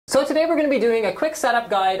So today we're going to be doing a quick setup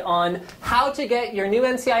guide on how to get your new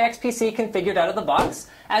NCIXPC configured out of the box.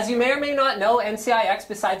 As you may or may not know, NCIX,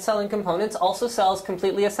 besides selling components, also sells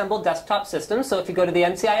completely assembled desktop systems. So if you go to the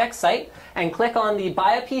NCIX site and click on the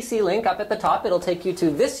Buy a PC link up at the top, it'll take you to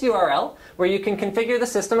this URL where you can configure the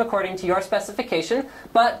system according to your specification.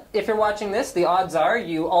 But if you're watching this, the odds are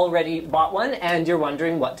you already bought one and you're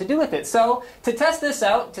wondering what to do with it. So to test this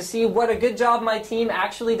out, to see what a good job my team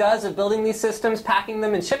actually does of building these systems, packing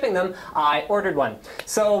them, and shipping them, I ordered one.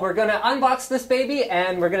 So we're going to unbox this baby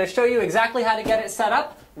and we're going to show you exactly how to get it set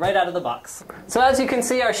up right out of the box. So as you can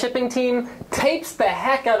see, our shipping team tapes the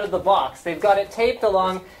heck out of the box. They've got it taped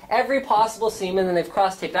along every possible seam and then they've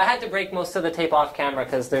cross-taped. I had to break most of the tape off camera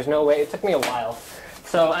because there's no way. It took me a while.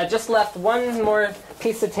 So I just left one more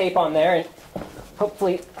piece of tape on there and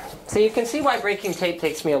hopefully, so you can see why breaking tape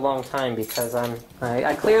takes me a long time, because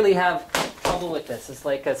I clearly have trouble with this. It's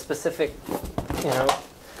like a specific,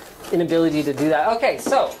 inability to do that. Okay,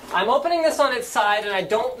 so I'm opening this on its side, and I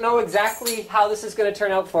don't know exactly how this is going to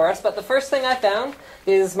turn out for us, but the first thing I found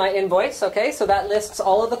is my invoice. Okay, so that lists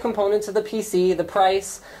all of the components of the PC, the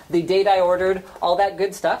price, the date I ordered, all that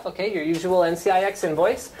good stuff. Okay, your usual NCIX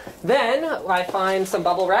invoice. Then I find some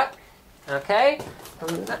bubble wrap. Okay,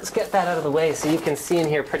 let's get that out of the way so you can see in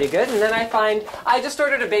here pretty good. And then I just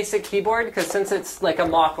ordered a basic keyboard, because since it's like a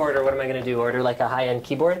mock order, what am I going to do? Order like a high-end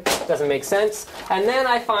keyboard? Doesn't make sense. And then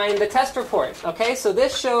I find the test report. Okay, so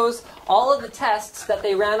this shows all of the tests that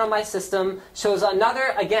they ran on my system, shows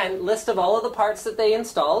another, again, list of all of the parts that they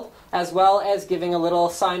installed, as well as giving a little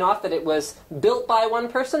sign-off that it was built by one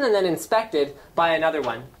person and then inspected by another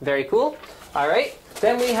one. Very cool. All right,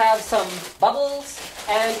 then we have some bubbles,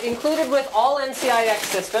 and included with all NCIX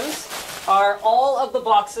systems are all of the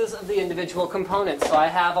boxes of the individual components. So I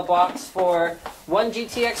have a box for one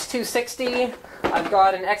GTX 260, I've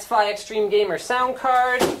got an X-Fi Extreme Gamer sound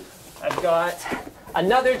card, I've got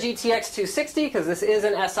another GTX 260, because this is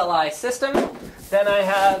an SLI system. Then I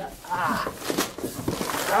have,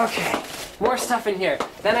 okay, more stuff in here.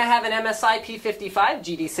 Then I have an MSI P55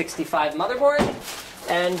 GD65 motherboard.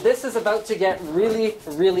 And this is about to get really,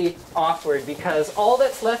 really awkward, because all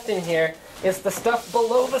that's left in here is the stuff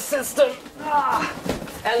below the system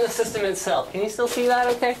and the system itself. Can you still see that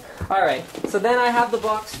okay? All right, so then I have the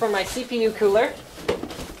box for my CPU cooler.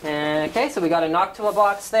 Okay, so we got a Noctua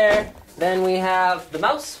box there. Then we have the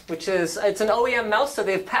mouse, which is, it's an OEM mouse, so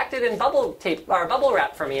they've packed it in bubble tape, or bubble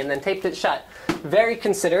wrap for me, and then taped it shut. Very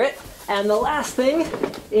considerate. And the last thing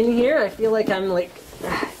in here, I feel like I'm like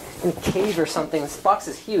in a cave or something, this box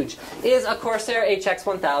is huge, is a Corsair HX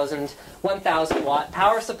 1000 1000-watt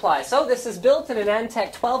power supply. So this is built in an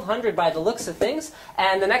Antec 1200 by the looks of things,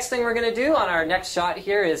 and the next thing we're going to do on our next shot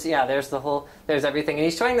here is, there's everything, and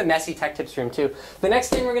he's showing the messy tech tips room too. The next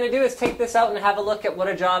thing we're going to do is take this out and have a look at what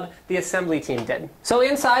a job the assembly team did. So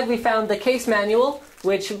inside we found the case manual,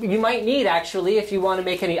 which you might need actually if you want to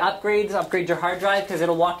make any upgrades, upgrade your hard drive, because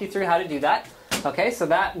it'll walk you through how to do that. Okay, so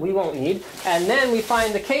that we won't need. And then we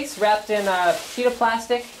find the case wrapped in a sheet of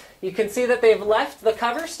plastic. You can see that they've left the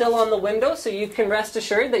cover still on the window, so you can rest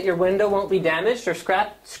assured that your window won't be damaged or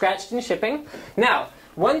scratched in shipping. Now,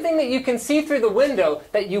 one thing that you can see through the window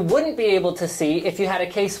that you wouldn't be able to see if you had a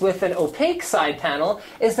case with an opaque side panel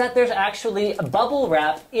is that there's actually a bubble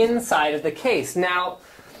wrap inside of the case. Now,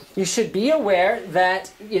 you should be aware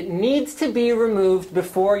that it needs to be removed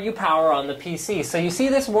before you power on the PC. So you see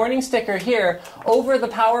this warning sticker here over the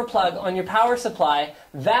power plug on your power supply.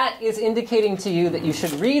 That is indicating to you that you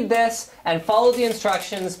should read this and follow the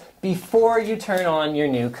instructions before you turn on your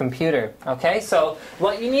new computer. Okay, so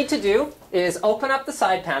what you need to do is open up the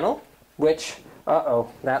side panel, which,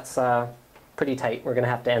 that's pretty tight. We're going to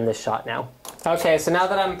have to end this shot now. Okay, so now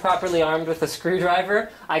that I'm properly armed with a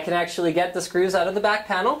screwdriver, I can actually get the screws out of the back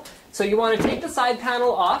panel. So you want to take the side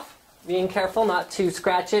panel off, being careful not to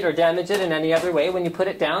scratch it or damage it in any other way when you put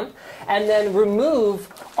it down, and then remove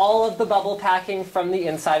all of the bubble packing from the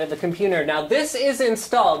inside of the computer. Now this is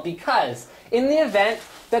installed because in the event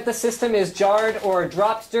that the system is jarred or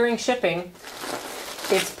dropped during shipping,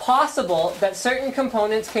 it's possible that certain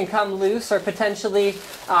components can come loose or potentially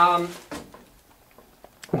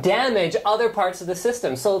damage other parts of the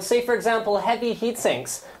system. So say, for example, heavy heat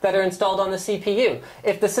sinks that are installed on the CPU.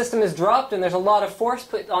 If the system is dropped and there's a lot of force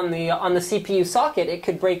put on the CPU socket, it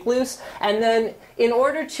could break loose. And then in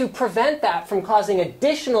order to prevent that from causing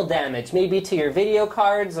additional damage, maybe to your video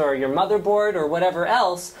cards or your motherboard or whatever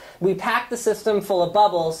else, we pack the system full of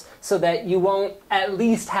bubbles so that you won't at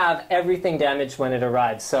least have everything damaged when it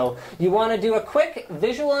arrives. So you want to do a quick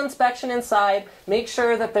visual inspection inside, make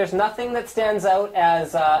sure that there's nothing that stands out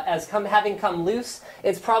as having come loose,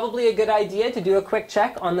 it's probably a good idea to do a quick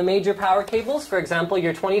check on the major power cables. For example,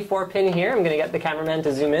 your 24 pin here, I'm going to get the cameraman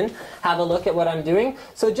to zoom in, have a look at what I'm doing.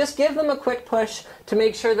 So just give them a quick push to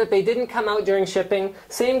make sure that they didn't come out during shipping.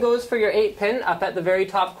 Same goes for your 8 pin up at the very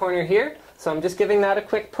top corner here. So I'm just giving that a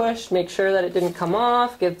quick push, make sure that it didn't come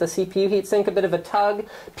off, give the CPU heatsink a bit of a tug.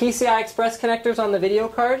 PCI Express connectors on the video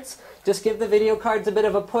cards, just give the video cards a bit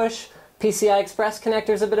of a push. PCI Express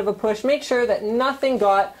connectors a bit of a push. Make sure that nothing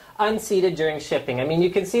got unseated during shipping. I mean, you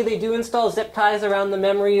can see they do install zip ties around the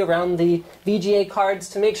memory, around the VGA cards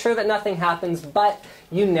to make sure that nothing happens, but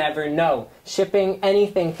you never know. Shipping,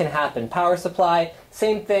 anything can happen. Power supply,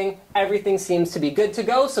 same thing. Everything seems to be good to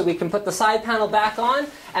go, so we can put the side panel back on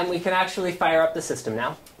and we can actually fire up the system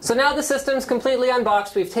now. So now the system's completely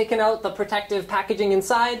unboxed. We've taken out the protective packaging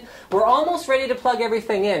inside. We're almost ready to plug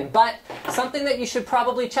everything in, but something that you should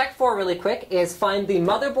probably check for really quick is find the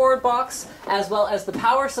motherboard box as well as the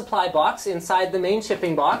power supply box inside the main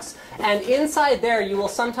shipping box. And inside there you will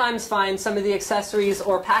sometimes find some of the accessories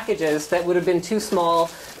or packages that would have been too small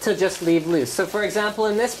to just leave loose. So for example,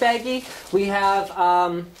 in this baggie we have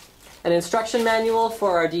an instruction manual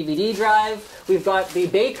for our DVD drive. We've got the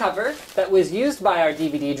bay cover that was used by our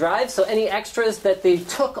DVD drive, so any extras that they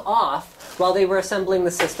took off while they were assembling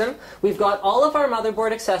the system. We've got all of our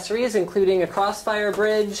motherboard accessories, including a crossfire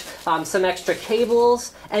bridge, some extra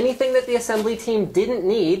cables, anything that the assembly team didn't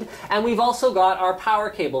need, and we've also got our power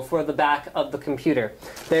cable for the back of the computer.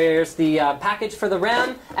 There's the package for the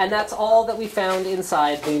RAM, and that's all that we found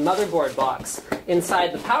inside the motherboard box.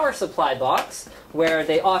 Inside the power supply box, where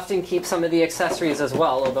they often keep some of the accessories as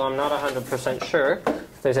well, although I'm not 100% sure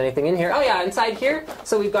if there's anything in here. Oh yeah, inside here,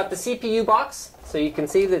 so we've got the CPU box, so you can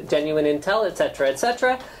see the genuine Intel, etc.,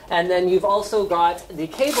 etc. And then you've also got the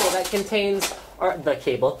cable that contains, or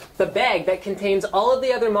the bag that contains all of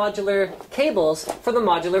the other modular cables for the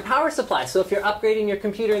modular power supply. So if you're upgrading your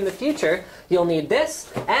computer in the future, you'll need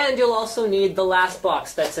this, and you'll also need the last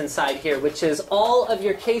box that's inside here, which is all of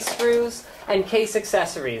your case screws and case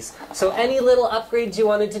accessories. So any little upgrades you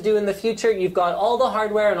wanted to do in the future, you've got all the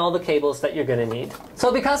hardware and all the cables that you're going to need.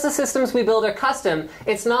 So because the systems we build are custom,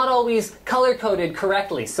 it's not always color-coded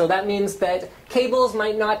correctly. So that means that cables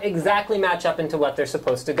might not exactly match up into what they're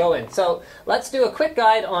supposed to go in. So let's do a quick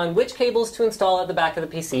guide on which cables to install at the back of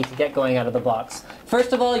the PC to get going out of the box.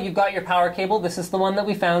 First of all, you've got your power cable. This is the one that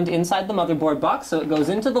we found inside the motherboard box. So it goes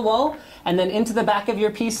into the wall and then into the back of your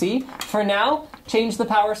PC. For now, change the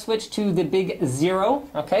power switch to the big 0.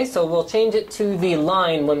 Okay, so we'll change it to the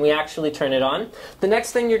line when we actually turn it on. The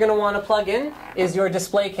next thing you're going to want to plug in is your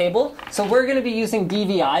display cable. So we're going to be using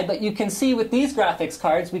DVI, but you can see with these graphics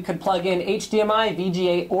cards we could plug in HDMI,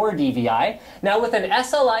 VGA, or DVI. Now with an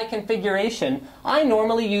SLI configuration, I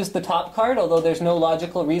normally use the top card, although there's no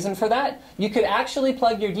logical reason for that. You could actually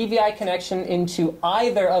plug your DVI connection into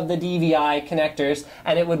either of the DVI connectors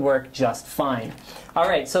and it would work just fine.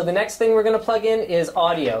 Alright, so the next thing we're going to plug in is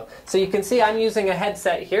audio. So you can see I'm using a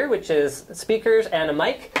headset here, which is speakers and a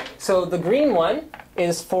mic. So the green one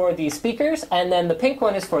is for the speakers, and then the pink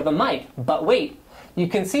one is for the mic. But wait, you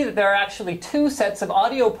can see that there are actually 2 sets of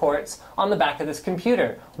audio ports on the back of this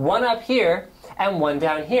computer. One up here and one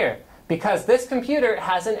down here, because this computer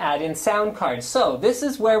has an add-in sound card. So this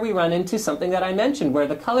is where we run into something that I mentioned, where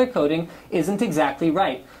the color coding isn't exactly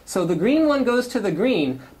right. So the green one goes to the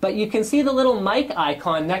green, but you can see the little mic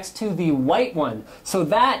icon next to the white one. So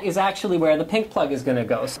that is actually where the pink plug is going to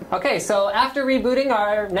go. Okay, so after rebooting,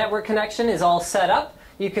 our network connection is all set up.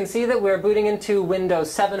 You can see that we're booting into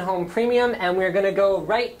Windows 7 Home Premium, and we're going to go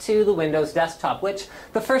right to the Windows desktop, which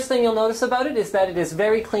the first thing you'll notice about it is that it is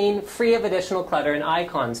very clean, free of additional clutter and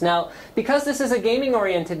icons. Now, because this is a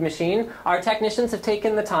gaming-oriented machine, our technicians have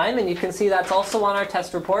taken the time, and you can see that's also on our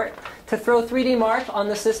test report, to throw 3D Mark on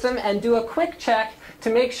the system and do a quick check to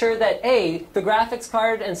make sure that A, the graphics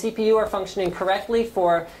card and CPU are functioning correctly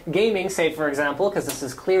for gaming, say for example, because this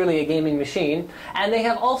is clearly a gaming machine, and they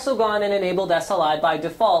have also gone and enabled SLI by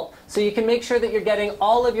default, so you can make sure that you're getting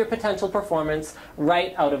all of your potential performance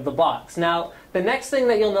right out of the box. Now, the next thing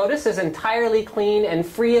that you'll notice is entirely clean and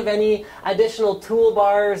free of any additional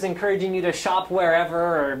toolbars encouraging you to shop wherever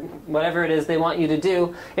or whatever it is they want you to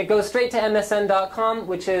do. It goes straight to msn.com,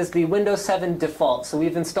 which is the Windows 7 default. So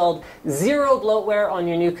we've installed 0 bloatware on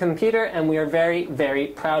your new computer, and we are very, very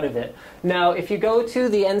proud of it. Now, if you go to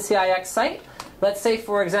the NCIX site, let's say,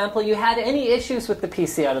 for example, you had any issues with the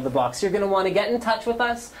PC out of the box. You're going to want to get in touch with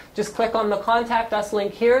us. Just click on the Contact Us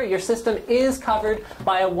link here. Your system is covered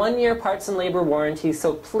by a 1-year parts and labor warranty,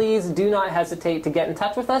 so please do not hesitate to get in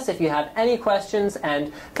touch with us if you have any questions.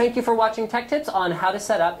 And thank you for watching Tech Tips on how to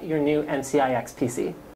set up your new NCIX PC.